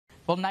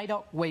Well,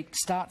 NAIDOC Week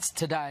starts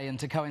today, and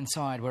to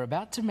coincide, we're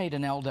about to meet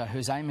an elder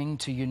who's aiming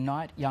to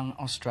unite young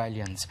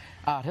Australians.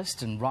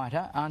 Artist and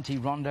writer Aunty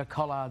Rhonda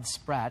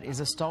Collard-Spratt is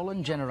a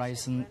stolen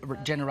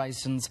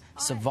generation's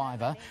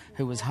survivor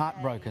who was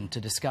heartbroken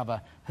to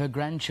discover her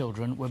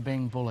grandchildren were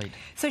being bullied.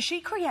 So she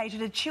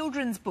created a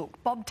children's book,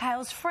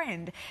 Bobtail's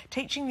Friend,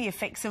 teaching the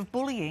effects of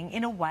bullying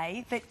in a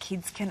way that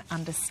kids can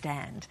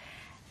understand.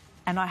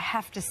 And I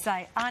have to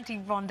say, Aunty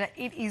Rhonda,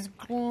 it is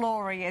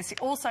glorious.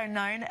 Also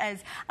known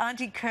as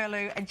Aunty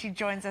Curlew, and she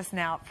joins us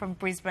now from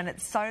Brisbane.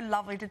 It's so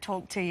lovely to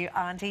talk to you,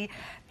 Aunty.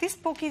 This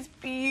book is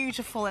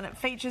beautiful and it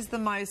features the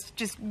most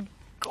just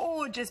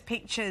gorgeous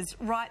pictures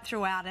right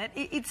throughout it.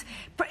 It's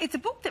a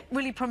book that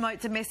really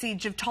promotes a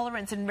message of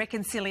tolerance and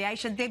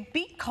reconciliation. They're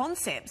big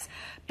concepts,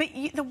 but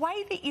the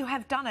way that you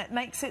have done it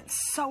makes it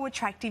so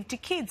attractive to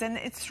kids, and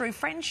it's through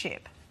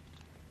friendship.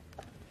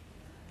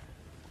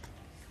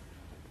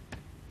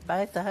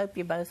 I hope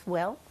you're both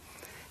well.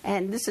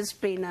 And this has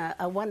been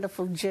a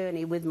wonderful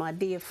journey with my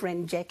dear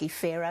friend Jackie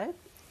Farrow.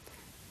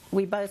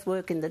 We both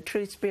work in the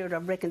true spirit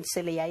of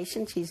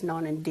reconciliation. She's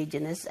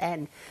non-Indigenous,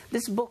 and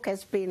this book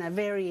has been a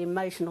very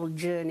emotional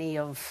journey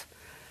of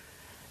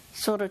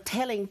sort of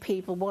telling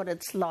people what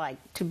it's like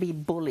to be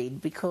bullied,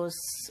 because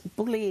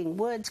bullying,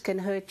 words can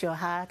hurt your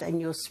heart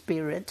and your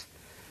spirit.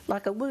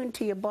 Like a wound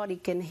to your body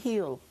can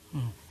heal,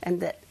 and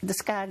the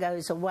scar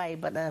goes away,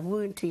 but a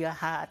wound to your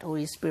heart or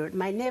your spirit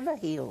may never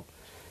heal.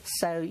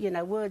 So, you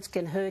know, words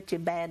can hurt you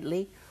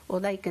badly or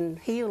they can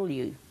heal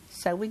you.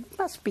 So we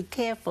must be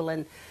careful,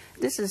 and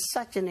this is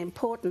such an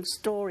important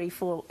story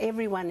for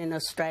everyone in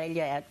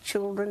Australia, our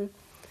children,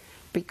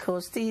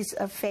 because these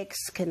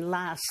effects can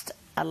last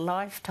a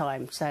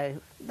lifetime.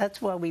 So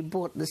that's why we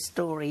brought the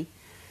story,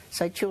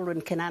 so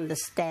children can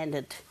understand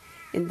it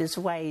in this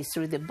way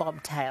through the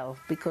bobtail,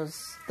 because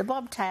the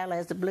bobtail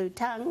has a blue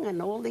tongue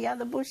and all the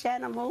other bush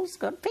animals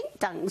got pink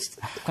tongues.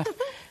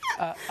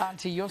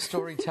 Aunty, your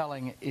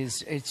storytelling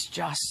it's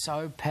just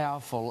so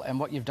powerful, and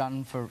what you've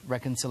done for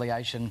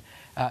reconciliation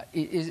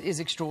is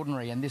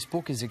extraordinary, and this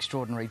book is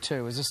extraordinary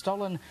too. As a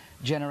stolen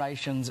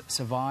generations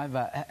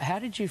survivor, how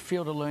did you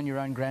feel to learn your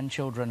own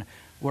grandchildren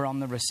were on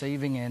the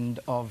receiving end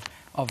of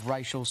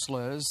racial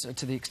slurs,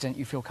 to the extent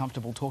you feel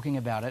comfortable talking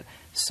about it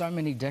so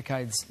many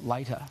decades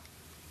later?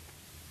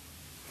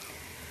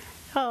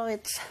 Oh,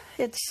 it's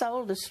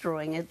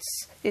soul-destroying.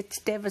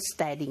 It's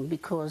devastating,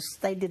 because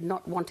they did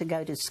not want to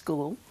go to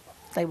school.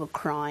 They were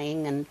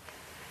crying, and,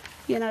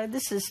 you know,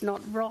 this is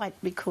not right,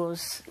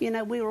 because, you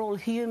know, we're all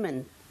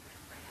human,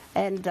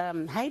 and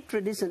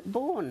hatred isn't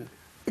born.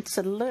 It's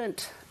a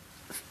learnt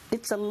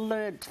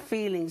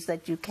feelings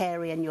that you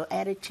carry and your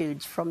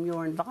attitudes from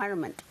your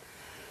environment.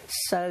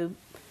 So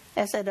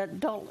as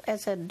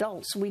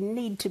adults, we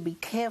need to be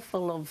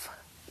careful of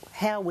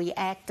how we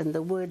act and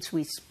the words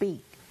we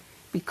speak,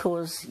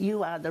 because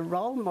you are the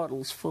role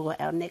models for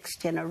our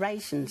next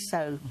generation.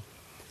 So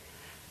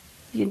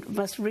you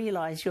must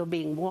realise you're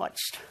being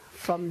watched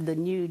from the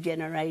new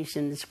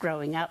generations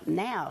growing up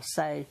now.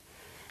 So,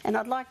 and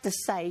I'd like to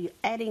say,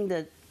 adding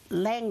the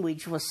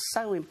language was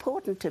so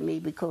important to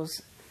me,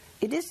 because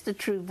it is the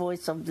true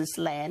voice of this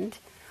land.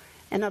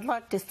 And I'd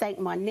like to thank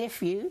my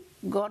nephew,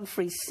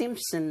 Godfrey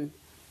Simpson,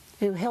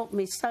 who helped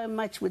me so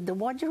much with the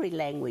Wadjuri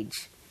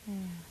language,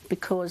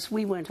 because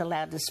we weren't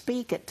allowed to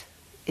speak it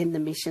in the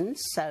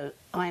missions. So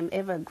I'm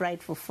ever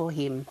grateful for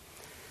him,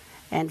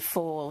 and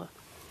for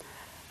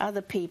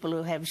other people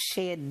who have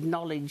shared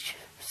knowledge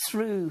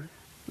through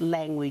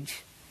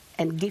language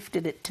and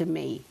gifted it to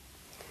me.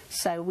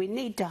 So we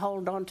need to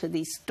hold on to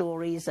these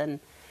stories, and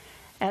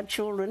our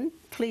children,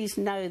 please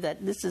know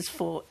that this is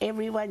for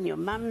everyone, your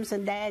mums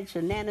and dads,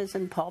 your nanas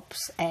and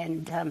pops,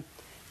 and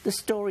the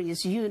story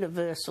is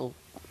universal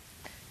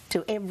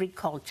to every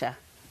culture,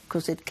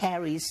 because it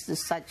carries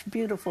such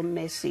beautiful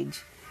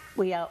message.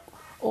 We are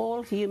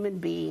all human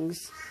beings,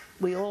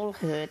 we all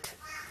hurt,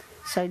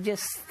 so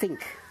just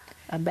think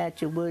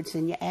about your words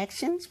and your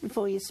actions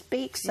before you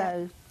speak.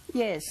 So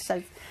yes,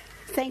 so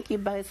thank you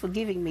both for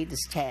giving me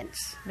this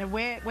chance. Now,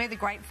 we're the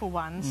grateful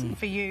ones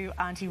for you,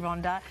 Aunty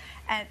Rhonda,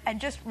 and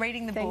just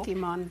reading the book. Thank you,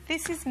 Mon.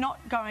 This is not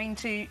going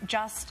to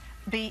just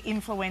be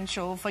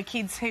influential for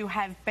kids who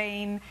have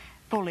been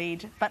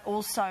bullied, but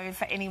also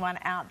for anyone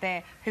out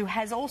there who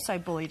has also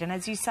bullied, and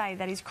as you say,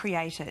 that is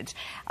created.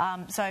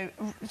 So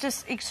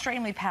just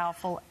extremely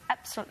powerful,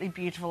 absolutely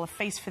beautiful, a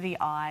feast for the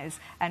eyes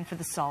and for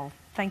the soul.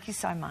 Thank you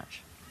so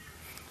much.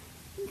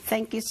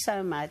 Thank you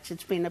so much.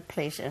 It's been a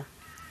pleasure.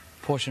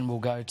 Portion will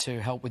go to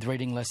help with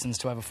reading lessons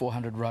to over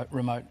 400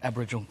 remote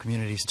Aboriginal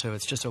communities too.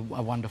 It's just a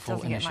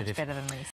wonderful initiative. Doesn't get much better than this.